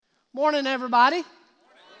Morning, everybody.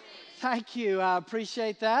 Thank you. I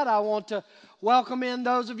appreciate that. I want to welcome in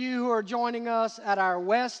those of you who are joining us at our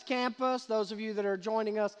West Campus, those of you that are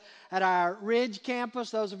joining us at our Ridge Campus,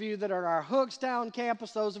 those of you that are at our Hookstown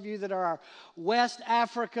Campus, those of you that are our West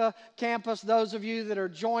Africa Campus, those of you that are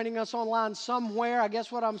joining us online somewhere. I guess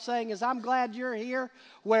what I'm saying is I'm glad you're here,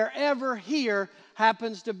 wherever here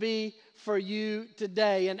happens to be for you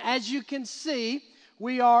today. And as you can see,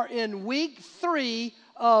 we are in week 3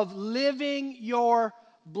 of Living Your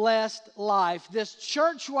Blessed Life, this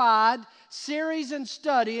church-wide series and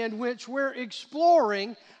study in which we're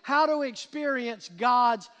exploring how to experience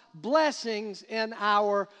God's blessings in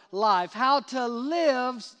our life, how to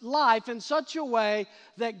live life in such a way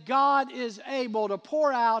that God is able to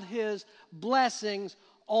pour out His blessings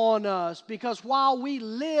on us. Because while we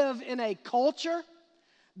live in a culture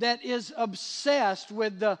that is obsessed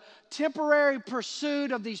with the temporary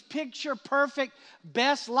pursuit of these picture-perfect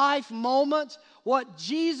best life moments, what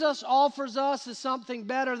Jesus offers us is something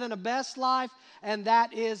better than a best life, and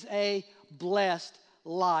that is a blessed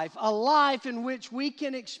life. A life in which we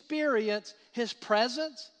can experience His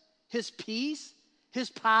presence, His peace, His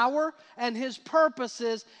power, and His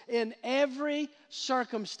purposes in every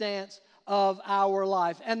circumstance of our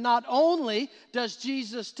life. And not only does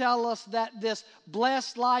Jesus tell us that this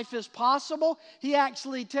blessed life is possible, He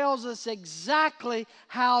actually tells us exactly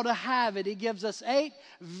how to have it. He gives us 8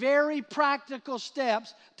 very practical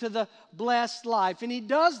steps to the blessed life. And He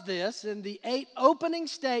does this in the 8 opening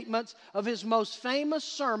statements of His most famous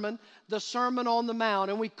sermon, the Sermon on the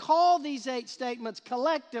Mount. And we call these 8 statements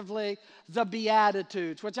collectively the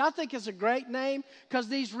Beatitudes, which I think is a great name because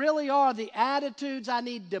these really are the attitudes I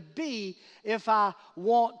need to be if I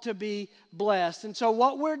want to be blessed. And so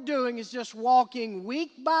what we're doing is just walking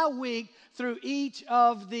week by week through each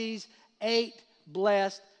of these 8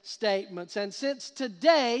 blessed statements. And since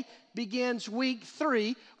today begins week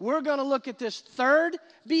 3, we're going to look at this third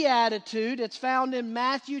beatitude. It's found in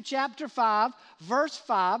Matthew chapter 5, verse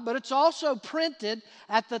 5, but it's also printed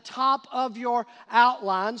at the top of your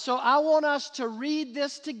outline. So I want us to read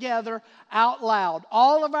this together out loud.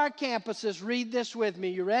 All of our campuses, read this with me.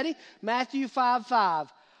 You ready? Matthew 5:5.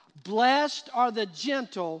 Blessed are the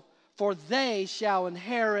gentle, for they shall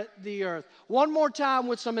inherit the earth. One more time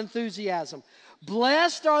with some enthusiasm.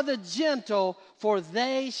 Blessed are the gentle, for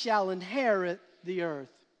they shall inherit the earth.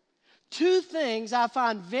 2 things I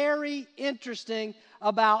find very interesting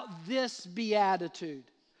about this beatitude.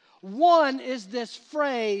 One is this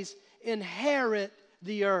phrase, inherit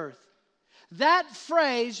the earth. That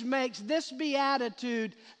phrase makes this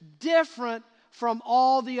beatitude different from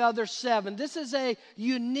all the other 7. This is a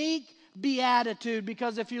unique beatitude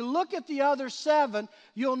because if you look at the other 7,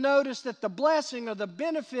 you'll notice that the blessing or the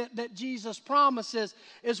benefit that Jesus promises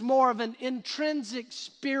is more of an intrinsic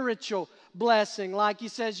spiritual blessing. Like He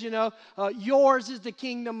says, yours is the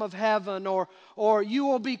kingdom of heaven, or you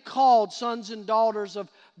will be called sons and daughters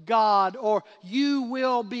of God, or you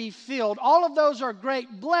will be filled. All of those are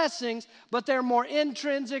great blessings, but they're more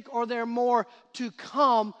intrinsic or they're more to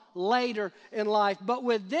come later in life. But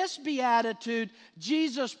with this beatitude,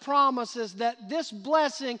 Jesus promises that this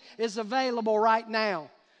blessing is available right now.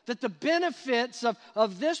 That the benefits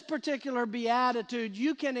of this particular beatitude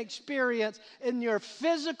you can experience in your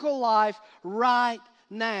physical life right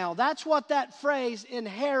now. That's what that phrase,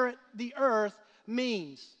 inherit the earth,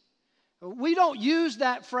 means. We don't use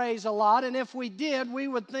that phrase a lot, and if we did, we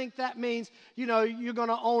would think that means, you're going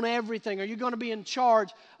to own everything or you're going to be in charge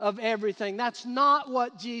of everything. That's not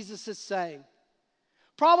what Jesus is saying.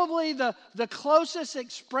 Probably the closest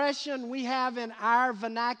expression we have in our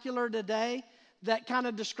vernacular today that kind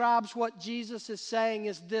of describes what Jesus is saying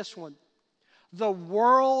is this one. The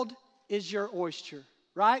world is your oyster.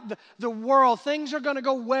 Right? The world, things are going to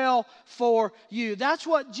go well for you. That's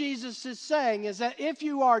what Jesus is saying, is that if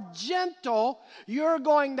you are gentle, you're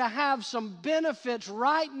going to have some benefits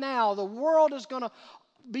right now. The world is going to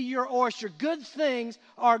be your oyster. Good things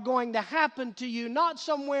are going to happen to you, not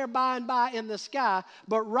somewhere by and by in the sky,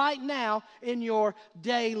 but right now in your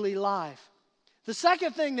daily life. The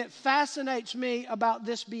second thing that fascinates me about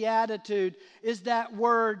this beatitude is that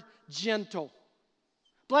word gentle.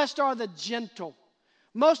 Blessed are the gentle.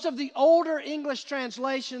 Most of the older English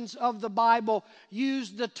translations of the Bible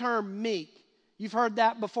use the term meek. You've heard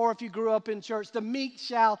that before if you grew up in church. The meek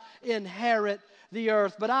shall inherit the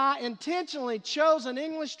earth. But I intentionally chose an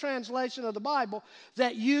English translation of the Bible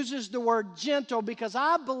that uses the word gentle because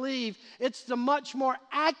I believe it's the much more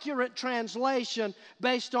accurate translation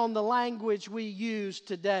based on the language we use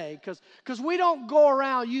today. Because we don't go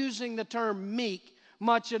around using the term meek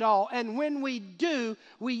much at all. And when we do,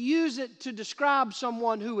 we use it to describe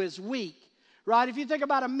someone who is weak. Right? If you think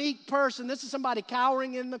about a meek person, this is somebody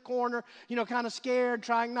cowering in the corner, kind of scared,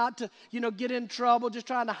 trying not to, get in trouble, just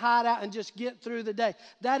trying to hide out and just get through the day.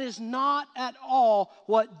 That is not at all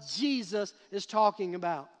what Jesus is talking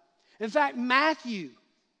about. In fact, Matthew,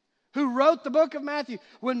 who wrote the book of Matthew,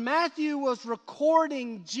 when Matthew was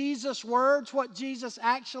recording Jesus' words, what Jesus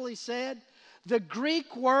actually said, the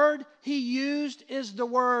Greek word he used is the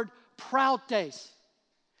word proutes.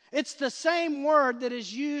 It's the same word that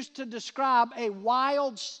is used to describe a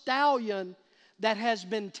wild stallion that has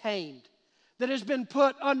been tamed, that has been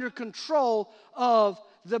put under control of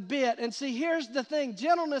the bit. And see, here's the thing.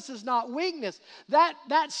 Gentleness is not weakness. That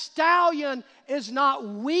stallion is not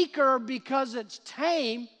weaker because it's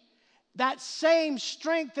tame. That same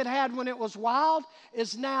strength it had when it was wild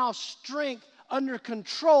is now strength under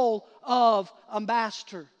control of a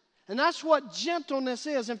master. And that's what gentleness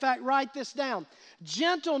is. In fact, write this down.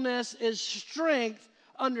 Gentleness is strength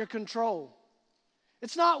under control.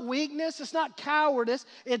 It's not weakness. It's not cowardice.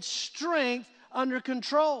 It's strength under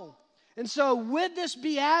control. And so with this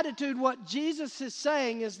beatitude, what Jesus is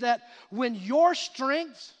saying is that when your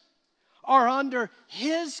strengths are under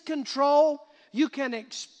His control, you can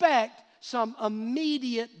expect some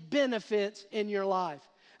immediate benefits in your life.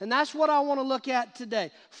 And that's what I want to look at today.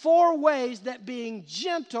 4 ways that being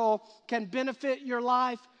gentle can benefit your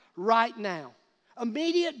life right now.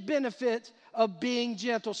 Immediate benefits of being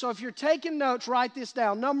gentle. So if you're taking notes, write this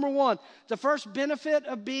down. Number 1, the first benefit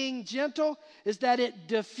of being gentle is that it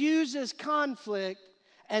diffuses conflict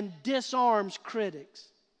and disarms critics.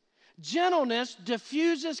 Gentleness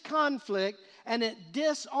diffuses conflict and it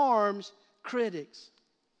disarms critics.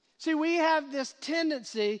 See, we have this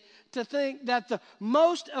tendency to think that the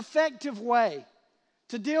most effective way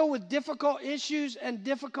to deal with difficult issues and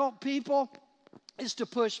difficult people is to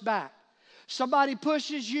push back. Somebody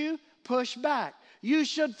pushes you, push back. You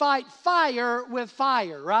should fight fire with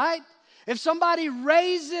fire, right? If somebody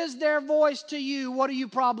raises their voice to you, what are you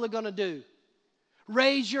probably going to do?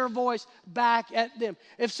 Raise your voice back at them.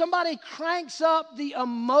 If somebody cranks up the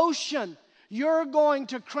emotion, you're going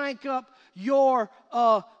to crank up your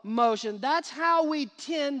emotion. That's how we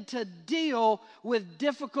tend to deal with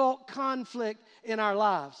difficult conflict in our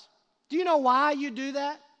lives. Do you know why you do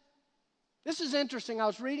that? This is interesting. I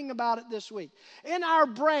was reading about it this week. In our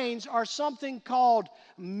brains are something called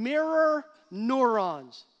mirror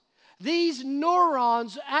neurons. These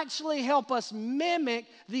neurons actually help us mimic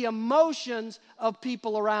the emotions of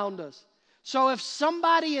people around us. So if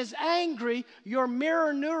somebody is angry, your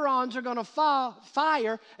mirror neurons are going to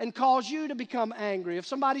fire and cause you to become angry. If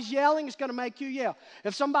somebody's yelling, it's going to make you yell.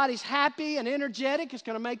 If somebody's happy and energetic, it's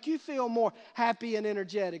going to make you feel more happy and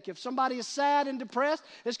energetic. If somebody is sad and depressed,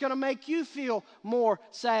 it's going to make you feel more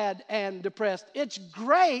sad and depressed. It's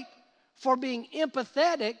great for being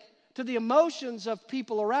empathetic to the emotions of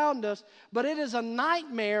people around us, but it is a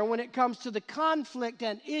nightmare when it comes to the conflict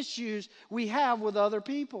and issues we have with other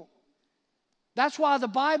people. That's why the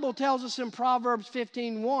Bible tells us in Proverbs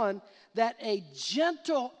 15:1 that a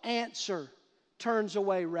gentle answer turns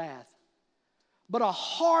away wrath, but a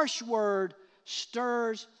harsh word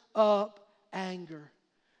stirs up anger.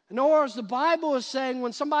 In other words, the Bible is saying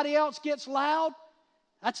when somebody else gets loud,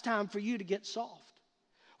 that's time for you to get soft.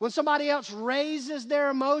 When somebody else raises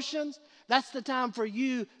their emotions, that's the time for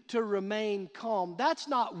you to remain calm. That's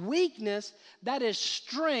not weakness, that is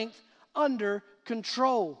strength under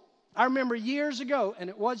control. I remember years ago, and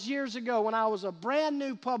it was years ago, when I was a brand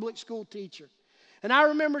new public school teacher. And I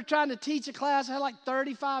remember trying to teach a class. I had like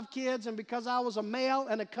 35 kids, and because I was a male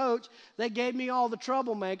and a coach, they gave me all the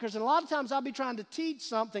troublemakers. And a lot of times I'd be trying to teach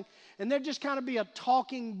something, and there'd just kind of be a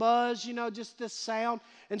talking buzz, just this sound.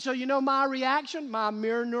 And so my reaction, my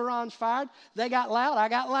mirror neurons fired. They got loud, I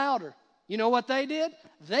got louder. You know what they did?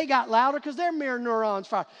 They got louder because their mirror neurons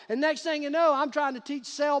fired. And next thing you know, I'm trying to teach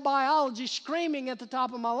cell biology, screaming at the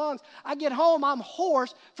top of my lungs. I get home, I'm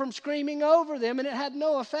hoarse from screaming over them, and it had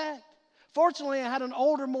no effect. Fortunately, I had an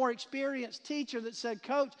older, more experienced teacher that said,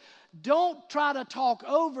 Coach, don't try to talk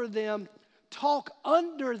over them, talk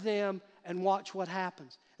under them and watch what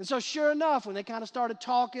happens. And so sure enough, when they kind of started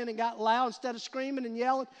talking and got loud, instead of screaming and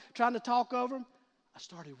yelling, trying to talk over them, I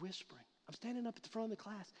started whispering. I'm standing up at the front of the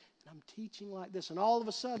class, and I'm teaching like this. And all of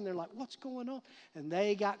a sudden, they're like, what's going on? And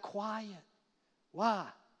they got quiet. Why?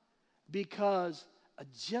 Because a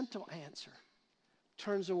gentle answer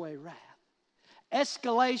turns away wrath.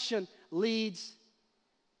 Escalation leads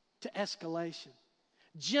to escalation.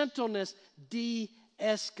 Gentleness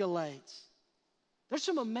de-escalates. There's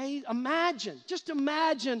some amazing, just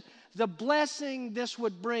imagine the blessing this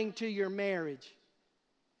would bring to your marriage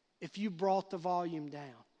if you brought the volume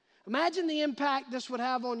down. Imagine the impact this would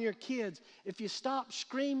have on your kids if you stopped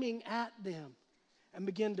screaming at them and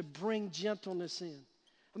begin to bring gentleness in.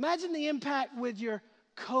 Imagine the impact with your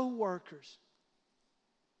co-workers.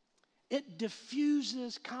 It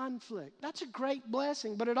diffuses conflict. That's a great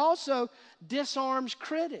blessing, but it also disarms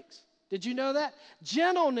critics. Did you know that?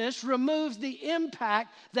 Gentleness removes the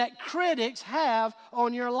impact that critics have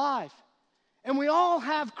on your life. And we all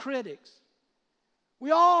have critics.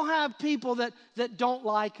 We all have people that don't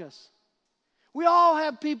like us. We all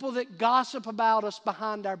have people that gossip about us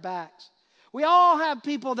behind our backs. We all have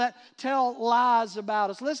people that tell lies about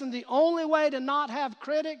us. Listen, the only way to not have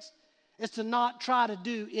critics is to not try to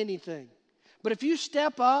do anything. But if you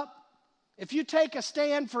step up, if you take a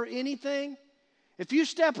stand for anything, if you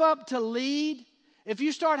step up to lead, if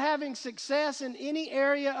you start having success in any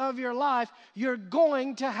area of your life, you're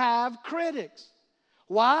going to have critics.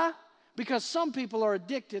 Why? Because some people are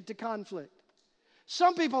addicted to conflict.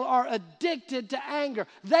 Some people are addicted to anger.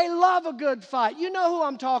 They love a good fight. You know who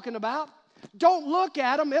I'm talking about. Don't look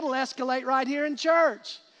at them. It'll escalate right here in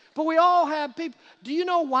church. But we all have people. Do you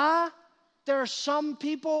know why there are some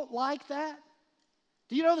people like that?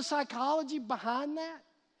 Do you know the psychology behind that?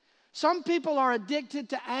 Some people are addicted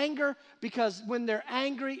to anger because when they're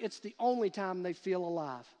angry, it's the only time they feel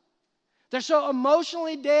alive. They're so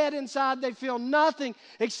emotionally dead inside, they feel nothing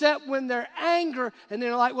except when they're angry, and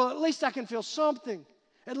they're like, well, at least I can feel something.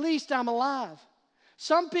 At least I'm alive.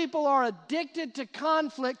 Some people are addicted to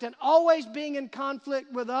conflict and always being in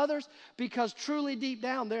conflict with others because truly deep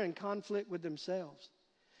down, they're in conflict with themselves.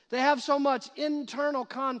 They have so much internal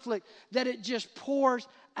conflict that it just pours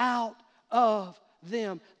out of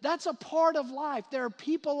them. That's a part of life. There are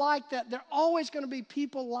people like that. There are always going to be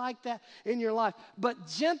people like that in your life. But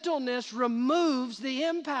gentleness removes the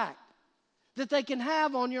impact that they can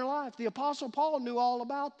have on your life. The Apostle Paul knew all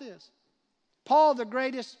about this. Paul, the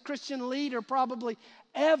greatest Christian leader probably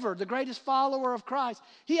ever, the greatest follower of Christ,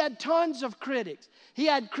 he had tons of critics. He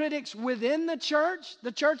had critics within the church,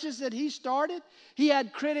 the churches that he started. He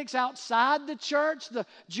had critics outside the church, the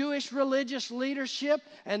Jewish religious leadership,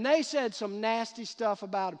 and they said some nasty stuff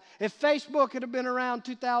about him. If Facebook had been around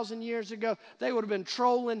 2,000 years ago, they would have been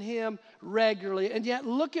trolling him regularly. And yet,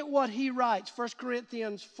 look at what he writes, 1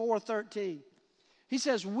 Corinthians 4:13. He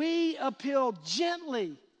says, we appeal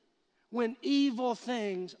gently when evil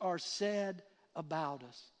things are said about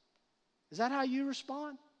us. Is that how you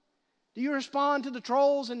respond? Do you respond to the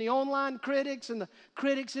trolls and the online critics and the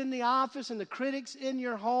critics in the office and the critics in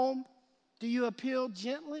your home? Do you appeal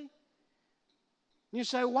gently? You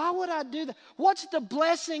say, why would I do that? What's the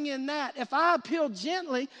blessing in that? If I appeal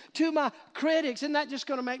gently to my critics, isn't that just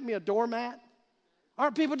going to make me a doormat?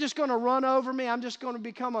 Aren't people just going to run over me? I'm just going to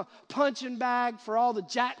become a punching bag for all the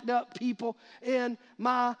jacked up people in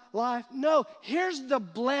my life? No, here's the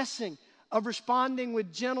blessing of responding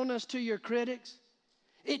with gentleness to your critics.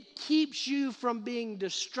 It keeps you from being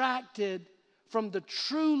distracted from the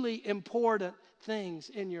truly important things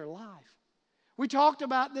in your life. We talked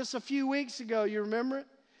about this a few weeks ago, you remember it?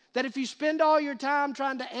 That if you spend all your time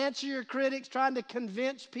trying to answer your critics, trying to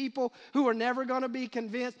convince people who are never going to be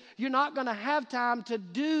convinced, you're not going to have time to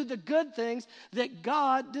do the good things that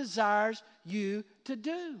God desires you to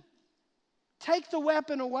do. Take the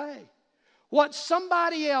weapon away. What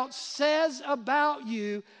somebody else says about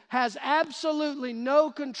you has absolutely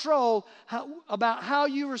no control about how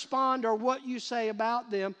you respond or what you say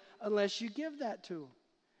about them unless you give that to them.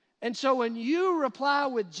 And so when you reply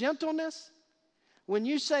with gentleness, when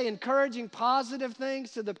you say encouraging positive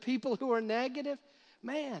things to the people who are negative,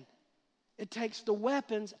 man, it takes the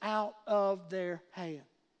weapons out of their hand.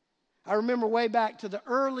 I remember way back to the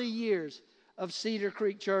early years of Cedar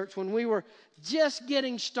Creek Church when we were just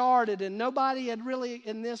getting started and nobody had really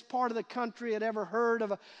in this part of the country had ever heard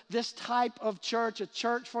of this type of church, a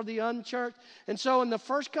church for the unchurched. And so in the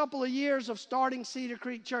first couple of years of starting Cedar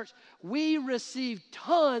Creek Church, we received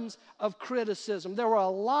tons of criticism. There were a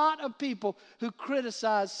lot of people who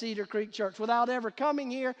criticized Cedar Creek Church without ever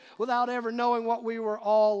coming here, without ever knowing what we were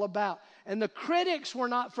all about. And the critics were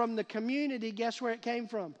not from the community. Guess where it came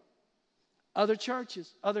from? Other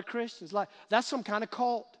churches, other Christians. Like, that's some kind of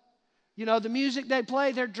cult. You know, the music they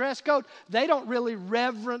play, their dress code, they don't really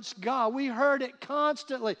reverence God. We heard it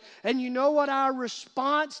constantly. And you know what our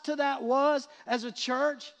response to that was as a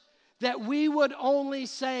church? That we would only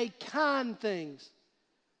say kind things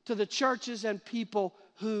to the churches and people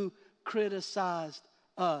who criticized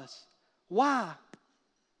us. Why?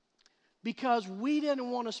 Because we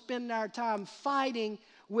didn't want to spend our time fighting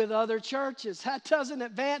with other churches. That doesn't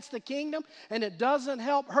advance the kingdom, and it doesn't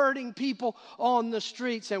help hurting people on the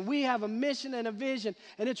streets. And we have a mission and a vision,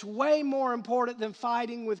 and it's way more important than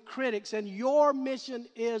fighting with critics. And your mission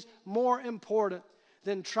is more important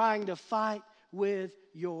than trying to fight with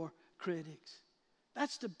your critics.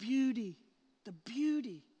 That's the beauty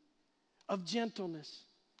of gentleness.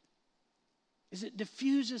 Is it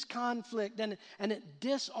diffuses conflict and it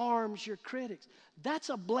disarms your critics. That's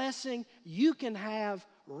a blessing you can have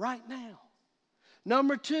right now.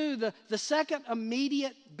 Number two, the second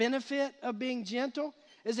immediate benefit of being gentle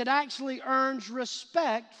is it actually earns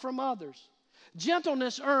respect from others.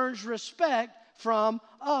 Gentleness earns respect from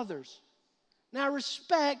others. Now,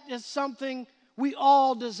 respect is something we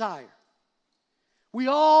all desire. We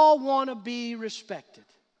all want to be respected.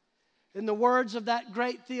 In the words of that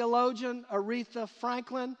great theologian, Aretha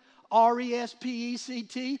Franklin,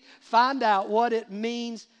 R-E-S-P-E-C-T, find out what it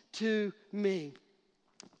means to me.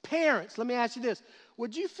 Parents, let me ask you this.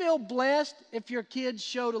 Would you feel blessed if your kids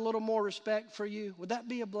showed a little more respect for you? Would that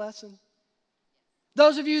be a blessing?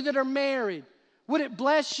 Those of you that are married, would it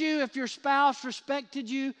bless you if your spouse respected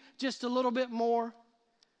you just a little bit more?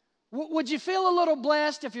 Would you feel a little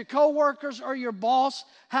blessed if your coworkers or your boss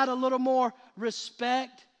had a little more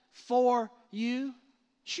respect for you?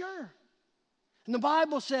 Sure. And the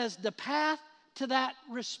Bible says the path to that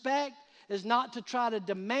respect is not to try to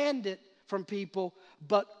demand it from people,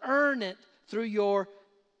 but earn it through your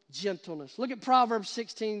gentleness. Look at Proverbs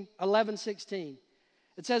 11:16.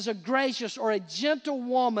 It says, a gracious or a gentle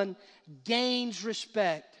woman gains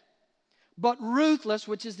respect, but ruthless,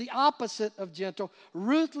 which is the opposite of gentle,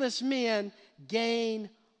 ruthless men gain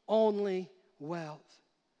only wealth.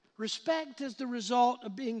 Respect is the result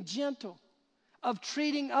of being gentle, of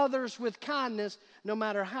treating others with kindness no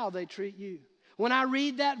matter how they treat you. When I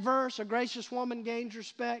read that verse, a gracious woman gains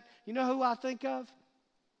respect, you know who I think of?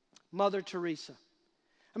 Mother Teresa.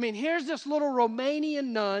 I mean, here's this little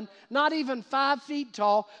Romanian nun, not even 5 feet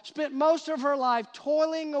tall, spent most of her life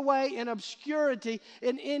toiling away in obscurity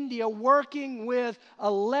in India, working with a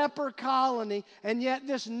leper colony, and yet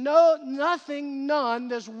this nothing nun,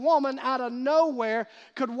 this woman out of nowhere,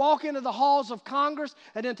 could walk into the halls of Congress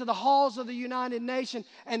and into the halls of the United Nations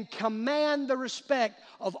and command the respect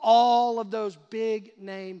of all of those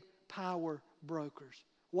big-name power brokers.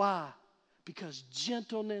 Why? Because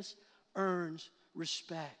gentleness earns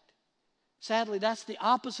respect. Sadly, that's the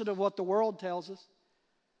opposite of what the world tells us.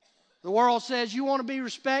 The world says you want to be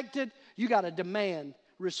respected, you got to demand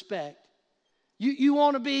respect. You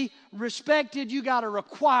want to be respected, you got to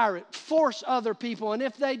require it, force other people, and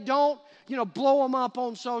if they don't, blow them up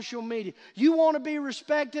on social media. You want to be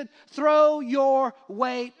respected, throw your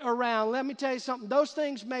weight around. Let me tell you something, those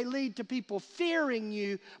things may lead to people fearing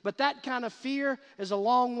you, but that kind of fear is a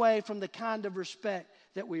long way from the kind of respect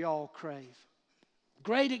that we all crave.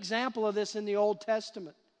 Great example of this in the Old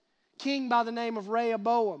Testament. King by the name of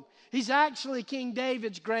Rehoboam. He's actually King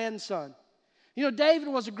David's grandson. David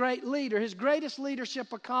was a great leader. His greatest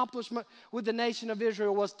leadership accomplishment with the nation of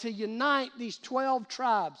Israel was to unite these 12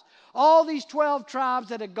 tribes. All these 12 tribes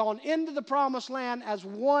that had gone into the promised land as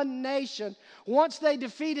one nation, once they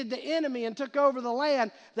defeated the enemy and took over the land,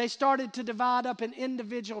 they started to divide up in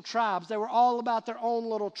individual tribes. They were all about their own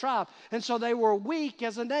little tribe. And so they were weak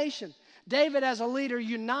as a nation. David, as a leader,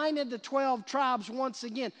 united the 12 tribes once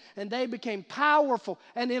again, and they became powerful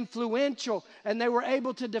and influential, and they were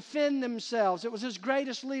able to defend themselves. It was his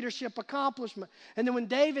greatest leadership accomplishment. And then when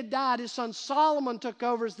David died, his son Solomon took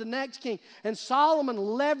over as the next king, and Solomon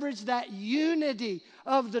leveraged that unity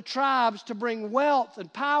of the tribes to bring wealth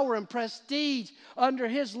and power and prestige under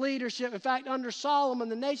his leadership. In fact, under Solomon,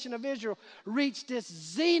 the nation of Israel reached its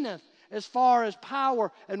zenith as far as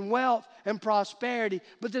power and wealth and prosperity.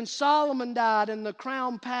 But then Solomon died and the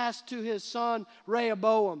crown passed to his son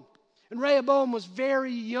Rehoboam. And Rehoboam was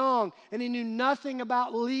very young and he knew nothing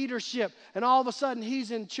about leadership. And all of a sudden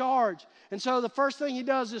he's in charge. And so the first thing he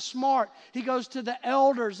does is smart. He goes to the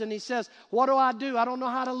elders and he says, what do? I don't know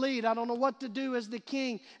how to lead. I don't know what to do as the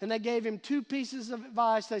king. And they gave him 2 pieces of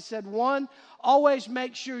advice. They said, 1, always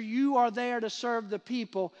make sure you are there to serve the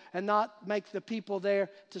people and not make the people there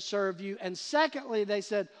to serve you. And secondly, they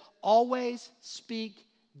said, always speak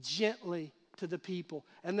gently to the people.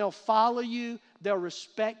 And they'll follow you. They'll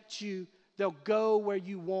respect you. They'll go where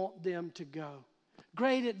you want them to go.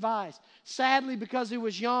 Great advice. Sadly, because he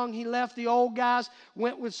was young, he left the old guys,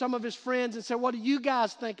 went with some of his friends and said, what do you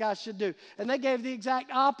guys think I should do? And they gave the exact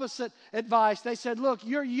opposite advice. They said, look,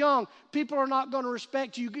 you're young. People are not going to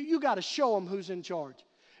respect you. You got to show them who's in charge.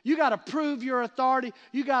 You got to prove your authority.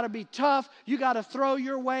 You got to be tough. You got to throw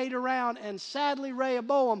your weight around. And sadly,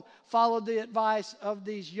 Rehoboam followed the advice of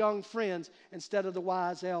these young friends instead of the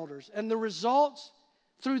wise elders. And the results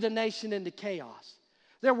threw the nation into chaos.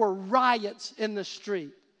 There were riots in the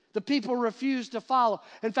street. The people refused to follow.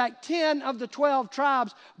 In fact, 10 of the 12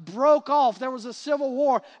 tribes broke off. There was a civil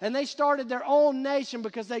war, and they started their own nation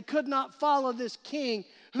because they could not follow this king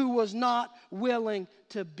who was not willing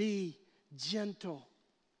to be gentle.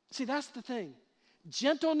 See, that's the thing.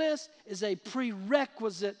 Gentleness is a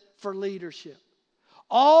prerequisite for leadership.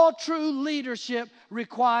 All true leadership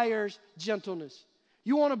requires gentleness.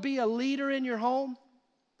 You want to be a leader in your home?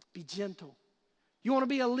 Be gentle. You want to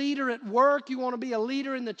be a leader at work? You want to be a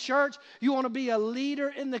leader in the church? You want to be a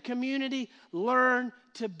leader in the community? Learn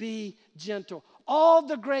to be gentle. All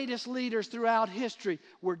the greatest leaders throughout history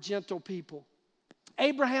were gentle people.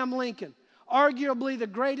 Abraham Lincoln, arguably the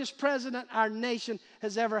greatest president our nation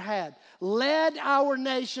has ever had, led our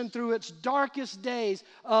nation through its darkest days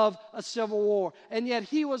of a civil war. And yet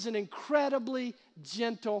he was an incredibly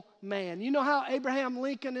gentle man. You know how Abraham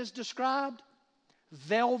Lincoln is described?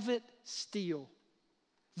 Velvet steel.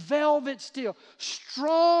 Velvet steel.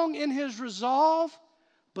 Strong in his resolve,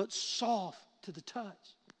 but soft to the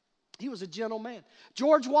touch. He was a gentle man.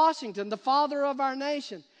 George Washington, the father of our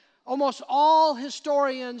nation, almost all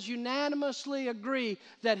historians unanimously agree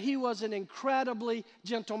that he was an incredibly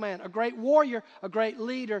gentle man. A great warrior, a great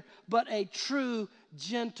leader, but a true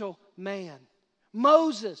gentle man.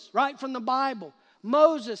 Moses, right from the Bible.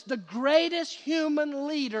 Moses, the greatest human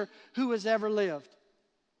leader who has ever lived.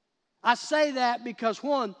 I say that because,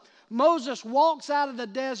 one, Moses walks out of the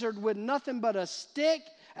desert with nothing but a stick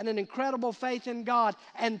and an incredible faith in God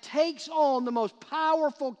and takes on the most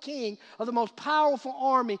powerful king of the most powerful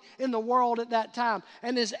army in the world at that time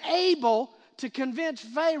and is able to convince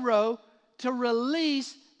Pharaoh to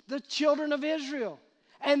release the children of Israel.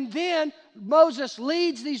 And then Moses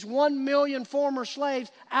leads these 1 million former slaves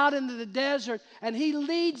out into the desert, and he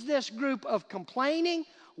leads this group of complaining,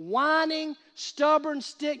 whining, stubborn,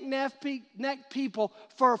 stick-necked people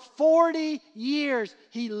for 40 years.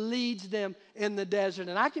 He leads them in the desert.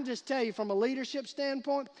 And I can just tell you from a leadership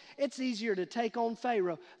standpoint, it's easier to take on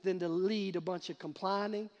Pharaoh than to lead a bunch of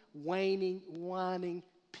complaining, whining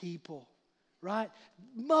people. Right?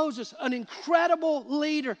 Moses, an incredible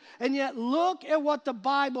leader. And yet look at what the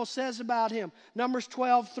Bible says about him. Numbers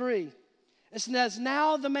 12:3. It says,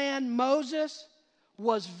 now the man Moses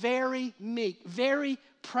was very meek, very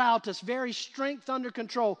proudest, very strength under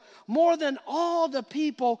control, more than all the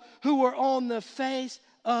people who were on the face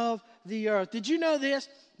of the earth. Did you know this?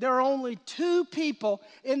 There are only 2 people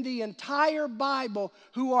in the entire Bible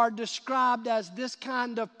who are described as this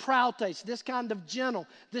kind of proudest, this kind of gentle,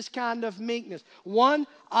 this kind of meekness. One,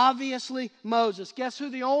 obviously, Moses. Guess who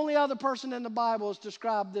the only other person in the Bible is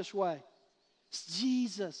described this way? It's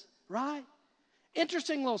Jesus, right?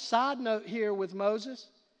 Interesting little side note here with Moses.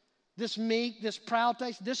 This meek, this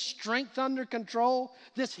proudest, this strength under control,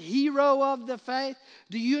 this hero of the faith.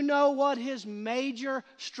 Do you know what his major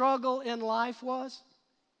struggle in life was?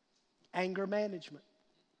 Anger management.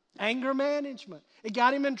 Anger management. It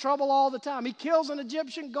got him in trouble all the time. He kills an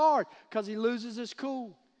Egyptian guard because he loses his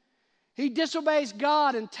cool. He disobeys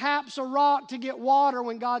God and taps a rock to get water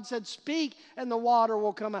when God said, speak, and the water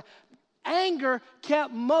will come out. Anger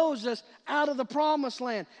kept Moses out of the promised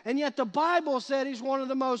land. And yet the Bible said he's one of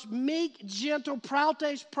the most meek, gentle,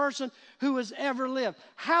 proudest person who has ever lived.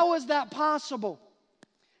 How is that possible?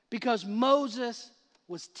 Because Moses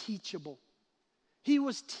was teachable. He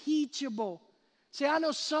was teachable. See, I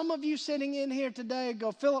know some of you sitting in here today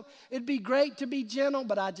go, Philip, it'd be great to be gentle,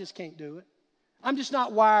 but I just can't do it. I'm just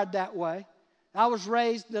not wired that way. I was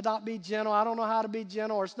raised to not be gentle. I don't know how to be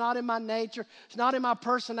gentle, or it's not in my nature. It's not in my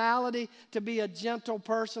personality to be a gentle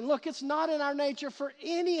person. Look, it's not in our nature for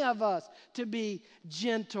any of us to be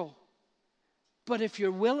gentle. But if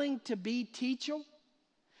you're willing to be teachable,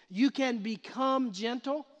 you can become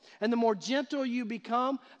gentle. And the more gentle you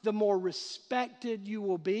become, the more respected you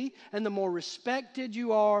will be. And the more respected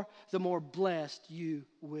you are, the more blessed you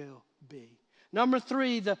will be. Number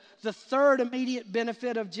 3, the third immediate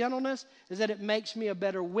benefit of gentleness is that it makes me a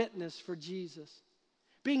better witness for Jesus.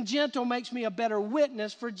 Being gentle makes me a better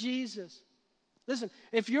witness for Jesus. Listen,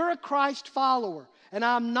 if you're a Christ follower, and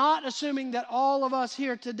I'm not assuming that all of us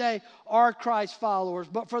here today are Christ followers,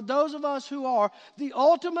 but for those of us who are, the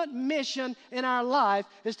ultimate mission in our life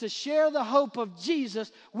is to share the hope of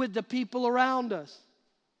Jesus with the people around us.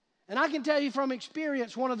 And I can tell you from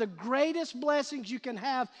experience, one of the greatest blessings you can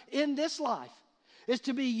have in this life is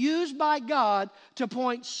to be used by God to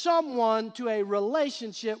point someone to a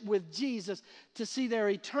relationship with Jesus to see their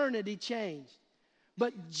eternity changed.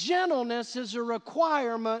 But gentleness is a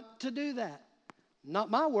requirement to do that. Not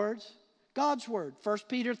my words, God's word. 1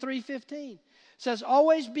 Peter 3:15 says,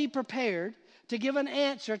 always be prepared to give an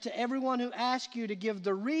answer to everyone who asks you to give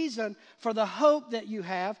the reason for the hope that you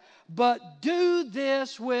have, but do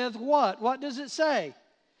this with what? What does it say?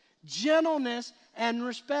 Gentleness and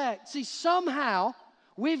respect. See, somehow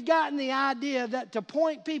we've gotten the idea that to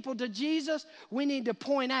point people to Jesus, we need to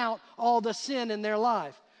point out all the sin in their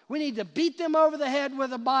life. We need to beat them over the head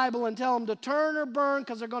with a Bible and tell them to turn or burn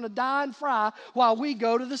because they're going to die and fry while we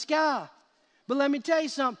go to the sky. But let me tell you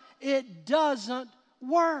something, it doesn't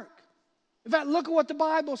work. In fact, look at what the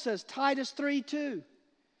Bible says, Titus 3:2.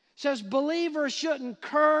 Says believers shouldn't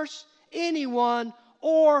curse anyone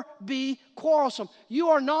or be quarrelsome. You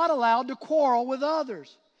are not allowed to quarrel with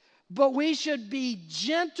others. But we should be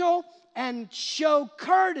gentle and show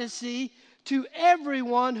courtesy to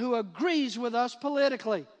everyone who agrees with us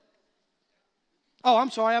politically. Oh,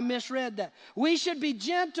 I'm sorry, I misread that. We should be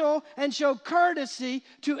gentle and show courtesy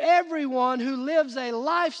to everyone who lives a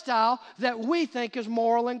lifestyle that we think is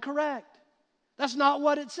moral and correct. That's not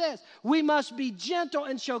what it says. We must be gentle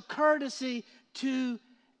and show courtesy to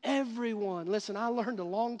everyone. Listen, I learned a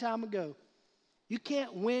long time ago, you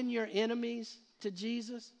can't win your enemies to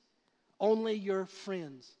Jesus, only your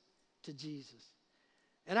friends to Jesus.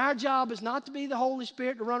 And our job is not to be the Holy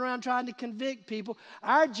Spirit to run around trying to convict people.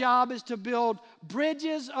 Our job is to build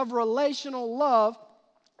bridges of relational love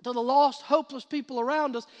to the lost, hopeless people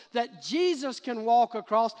around us that Jesus can walk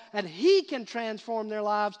across and He can transform their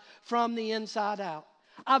lives from the inside out.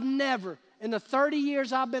 I've never, in the 30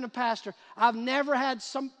 years I've been a pastor, I've never had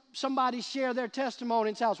somebody share their testimony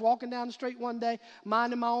and say, I was walking down the street one day,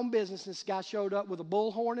 minding my own business, and this guy showed up with a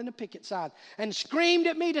bullhorn and a picket sign and screamed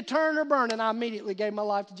at me to turn or burn, and I immediately gave my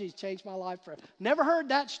life to Jesus, changed my life forever. Never heard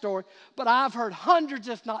that story, but I've heard hundreds,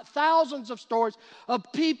 if not thousands of stories of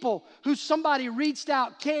people who somebody reached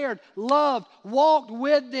out, cared, loved, walked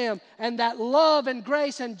with them, and that love and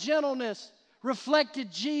grace and gentleness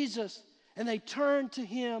reflected Jesus, and they turned to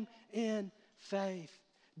Him in faith.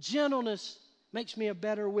 Gentleness makes me a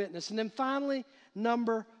better witness. And then finally,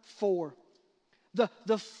 number 4.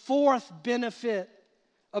 The fourth benefit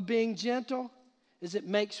of being gentle is it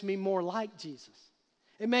makes me more like Jesus.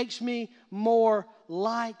 It makes me more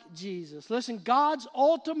like Jesus. Listen, God's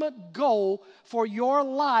ultimate goal for your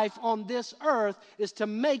life on this earth is to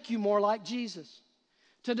make you more like Jesus.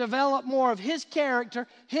 To develop more of His character,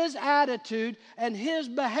 His attitude, and His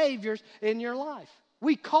behaviors in your life.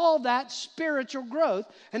 We call that spiritual growth,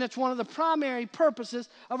 and it's one of the primary purposes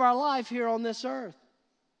of our life here on this earth.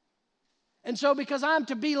 And so because I'm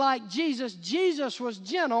to be like Jesus, Jesus was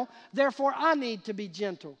gentle, therefore I need to be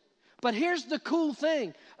gentle. But here's the cool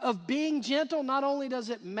thing of being gentle, not only does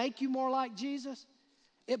it make you more like Jesus,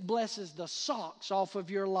 it blesses the socks off of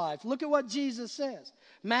your life. Look at what Jesus says.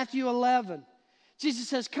 Matthew 11. Jesus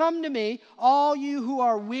says, come to me, all you who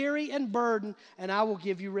are weary and burdened, and I will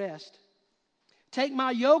give you rest. Take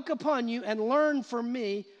my yoke upon you and learn from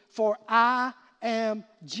me, for I am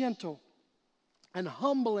gentle and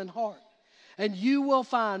humble in heart, and you will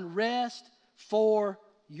find rest for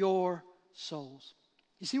your souls.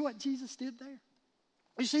 You see what Jesus did there?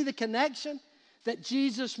 You see the connection that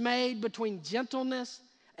Jesus made between gentleness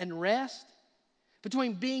and rest?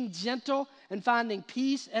 Between being gentle and finding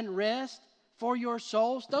peace and rest for your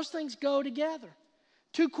souls? Those things go together.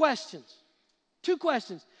 Two questions.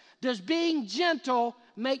 Does being gentle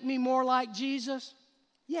make me more like Jesus?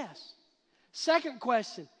 Yes. Second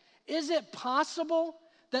question, is it possible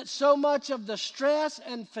that so much of the stress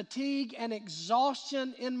and fatigue and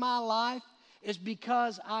exhaustion in my life is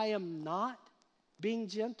because I am not being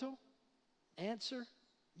gentle? Answer,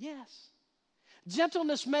 yes.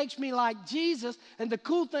 Gentleness makes me like Jesus, and the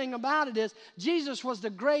cool thing about it is Jesus was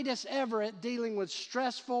the greatest ever at dealing with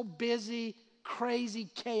stressful, busy, crazy,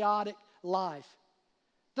 chaotic life.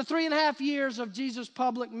 The 3.5 years of Jesus'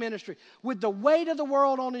 public ministry, with the weight of the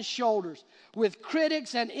world on His shoulders, with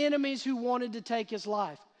critics and enemies who wanted to take His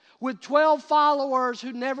life, with 12 followers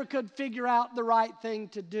who never could figure out the right thing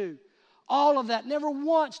to do. All of that. Never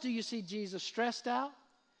once do you see Jesus stressed out,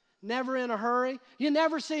 never in a hurry. You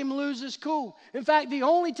never see Him lose His cool. In fact, the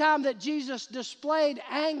only time that Jesus displayed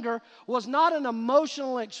anger was not an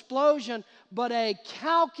emotional explosion, but a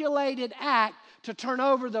calculated act to turn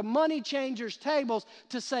over the money changers' tables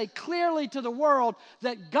to say clearly to the world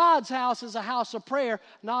that God's house is a house of prayer,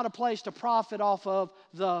 not a place to profit off of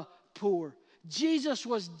the poor. Jesus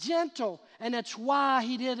was gentle, and that's why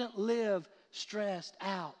He didn't live stressed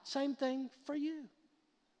out. Same thing for you.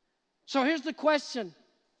 So here's the question.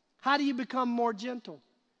 How do you become more gentle?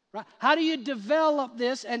 Right? How do you develop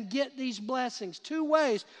this and get these blessings? Two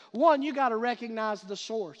ways. One, you got to recognize the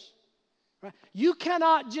source. Right? You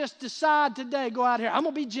cannot just decide today, go out here, I'm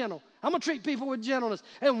going to be gentle. I'm going to treat people with gentleness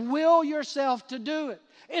and will yourself to do it.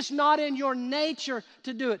 It's not in your nature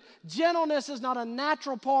to do it. Gentleness is not a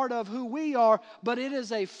natural part of who we are, but it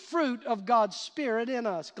is a fruit of God's Spirit in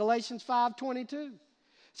us. Galatians 5:22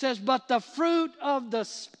 says, but the fruit of the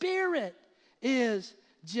Spirit is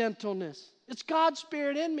gentleness. It's God's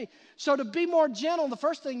Spirit in me. So to be more gentle, the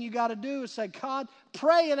first thing you got to do is say, God,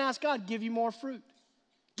 pray and ask God, give you more fruit.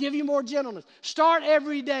 Give you more gentleness. Start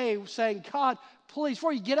every day saying, God, please,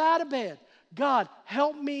 before you get out of bed, God,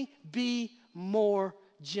 help me be more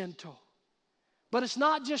gentle. But it's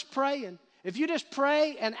not just praying. If you just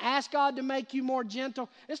pray and ask God to make you more gentle,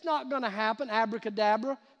 it's not going to happen,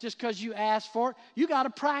 abracadabra, just because you ask for it. You got to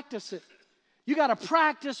practice it. You got to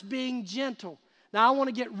practice being gentle. Now, I want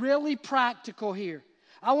to get really practical here.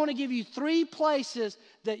 I want to give you 3 places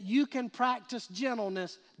that you can practice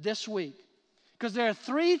gentleness this week. Because there are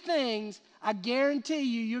 3 things I guarantee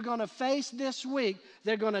you're going to face this week.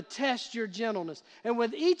 They're going to test your gentleness. And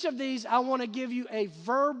with each of these, I want to give you a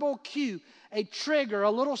verbal cue, a trigger, a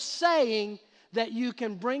little saying that you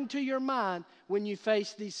can bring to your mind when you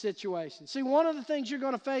face these situations. See, one of the things you're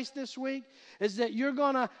going to face this week is that you're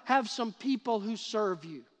going to have some people who serve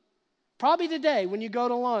you. Probably today when you go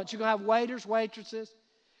to lunch, you're going to have waiters, waitresses.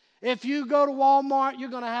 If you go to Walmart, you're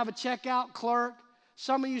going to have a checkout clerk.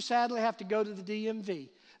 Some of you sadly have to go to the DMV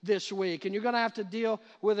this week, and you're going to have to deal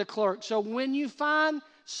with a clerk. So when you find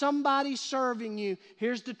somebody serving you,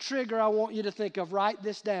 here's the trigger I want you to think of. Write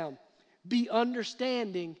this down. Be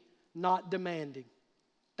understanding, not demanding.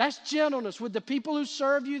 That's gentleness. With the people who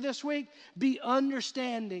serve you this week, be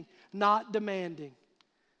understanding, not demanding.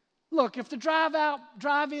 Look, if the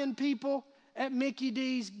drive-in people at Mickey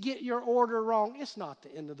D's get your order wrong, it's not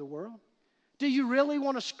the end of the world. Do you really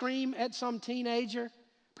want to scream at some teenager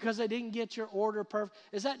because they didn't get your order perfect?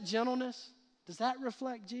 Is that gentleness? Does that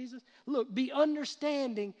reflect Jesus? Look, be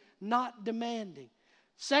understanding, not demanding.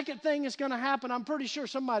 Second thing that's going to happen, I'm pretty sure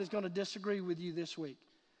somebody's going to disagree with you this week.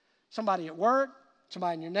 Somebody at work,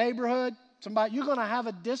 somebody in your neighborhood, you're going to have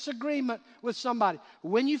a disagreement with somebody.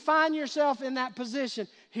 When you find yourself in that position,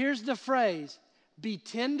 here's the phrase, be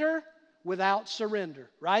tender without surrender.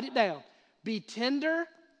 Write it down. Be tender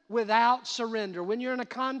without surrender. When you're in a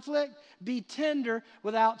conflict, be tender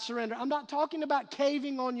without surrender. I'm not talking about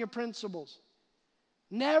caving on your principles.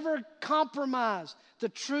 Never compromise the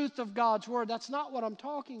truth of God's word. That's not what I'm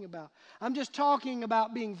talking about. I'm just talking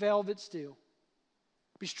about being velvet steel.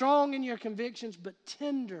 Be strong in your convictions, but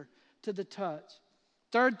tender to the touch.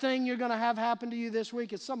 Third thing you're going to have happen to you this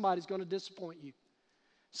week is somebody's going to disappoint you.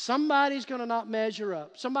 Somebody's going to not measure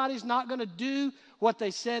up. Somebody's not going to do what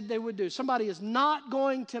they said they would do. Somebody is not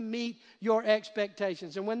going to meet your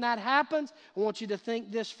expectations. And when that happens, I want you to think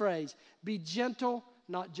this phrase, be gentle,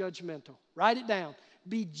 not judgmental. Write it down.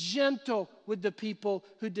 Be gentle with the people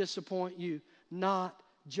who disappoint you, not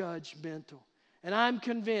judgmental. And I'm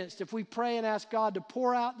convinced if we pray and ask God to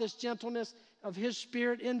pour out this gentleness of His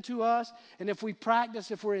Spirit into us, and if we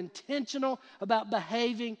practice, if we're intentional about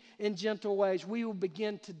behaving in gentle ways, we will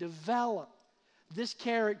begin to develop this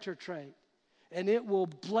character trait, and it will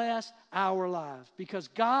bless our lives. Because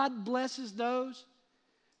God blesses those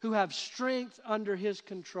who have strength under His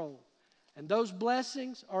control. And those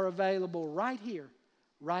blessings are available right here,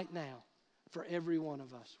 right now, for every one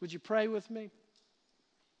of us. Would you pray with me?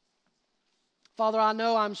 Father, I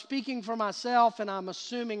know I'm speaking for myself, and I'm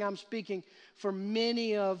assuming I'm speaking for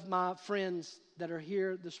many of my friends that are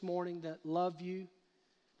here this morning that love you,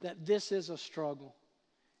 that this is a struggle.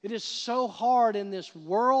 It is so hard in this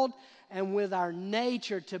world and with our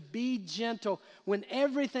nature to be gentle when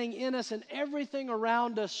everything in us and everything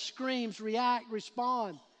around us screams, react,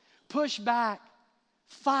 respond, push back,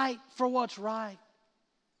 fight for what's right.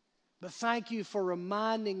 But thank you for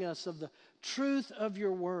reminding us of the truth of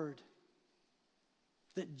your word.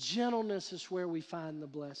 That gentleness is where we find the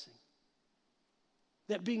blessing.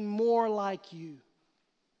 That being more like you.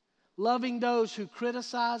 Loving those who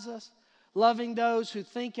criticize us. Loving those who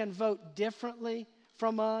think and vote differently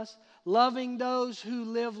from us. Loving those who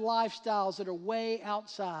live lifestyles that are way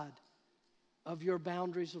outside of your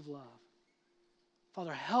boundaries of love.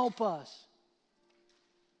 Father, help us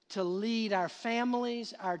to lead our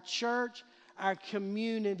families, our church, our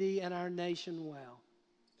community, and our nation well.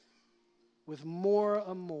 With more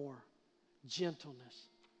and more gentleness,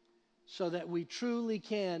 so that we truly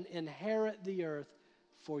can inherit the earth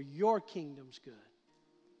for your kingdom's good.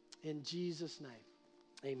 In Jesus' name,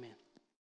 amen.